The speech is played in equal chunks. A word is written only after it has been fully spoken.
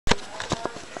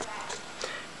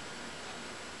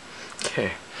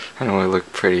okay. I know I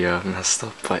look pretty messed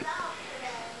up, but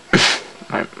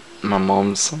my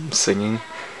mom's singing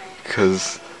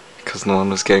because no one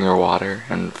was getting her water,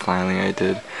 and finally I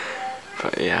did.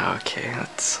 But yeah, okay,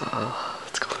 let's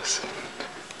go listen.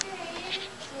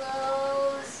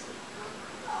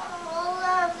 All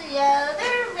of the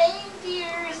other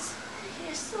reindeers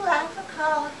used to laugh and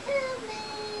call him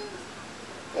names.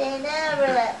 They never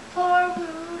let poor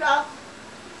Rudolph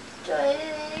join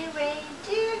any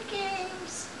reindeer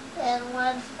games. Then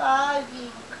one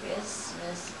foggy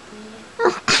Christmas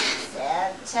Eve,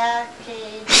 Santa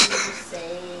came to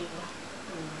say,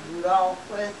 Rudolph,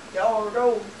 with your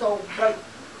nose so bright,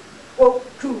 won't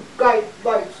you guide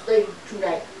my sleigh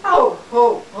tonight? Ho,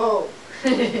 ho, ho!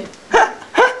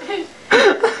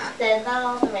 Then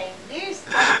all the reindeers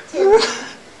stopped him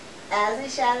as he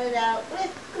shouted out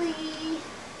with glee,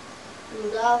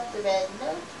 Rudolph the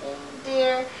red-nosed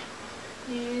reindeer,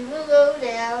 you will go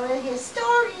down in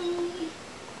history.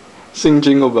 Sing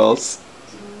Jingle Bells.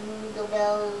 Jingle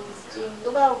bells,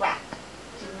 jingle bell rock.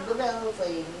 Jingle bells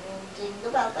ring,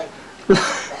 jingle bells like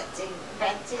prancing,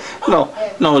 prancing.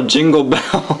 No, Jingle Bell.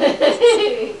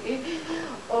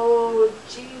 Oh,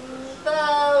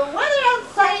 jingle, weather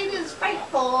outside is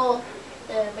frightful,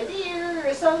 and my dear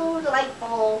is so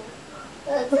delightful.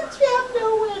 But since we have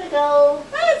nowhere to go,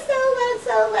 let's go,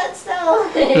 let's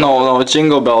go. No,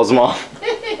 Jingle Bells, Mom.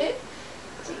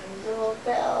 Jingle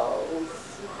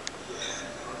bells,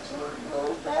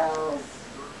 jingle bells.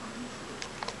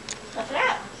 I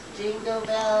forgot. Jingle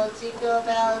bell, jingle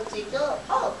bell, jingle.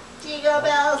 Oh, jingle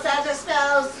bell, Santa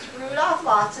smells. Rudolph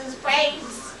lost his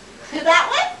brains. That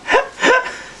one?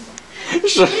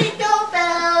 Jingle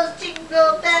bells,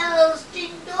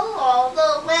 jingle all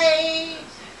the way.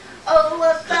 Oh,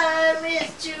 what fun it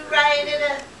is to ride in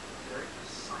a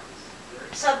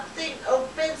something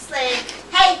open sleigh.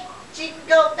 Hey,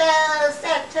 jingle bells,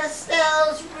 Santa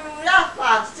smells. Rudolph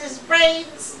lost his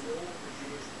brains.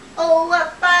 Oh,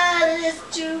 what fun it is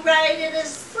to ride in a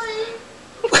sleigh.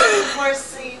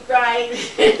 Horsey ride.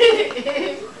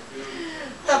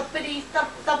 Thumpity thump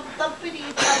thump.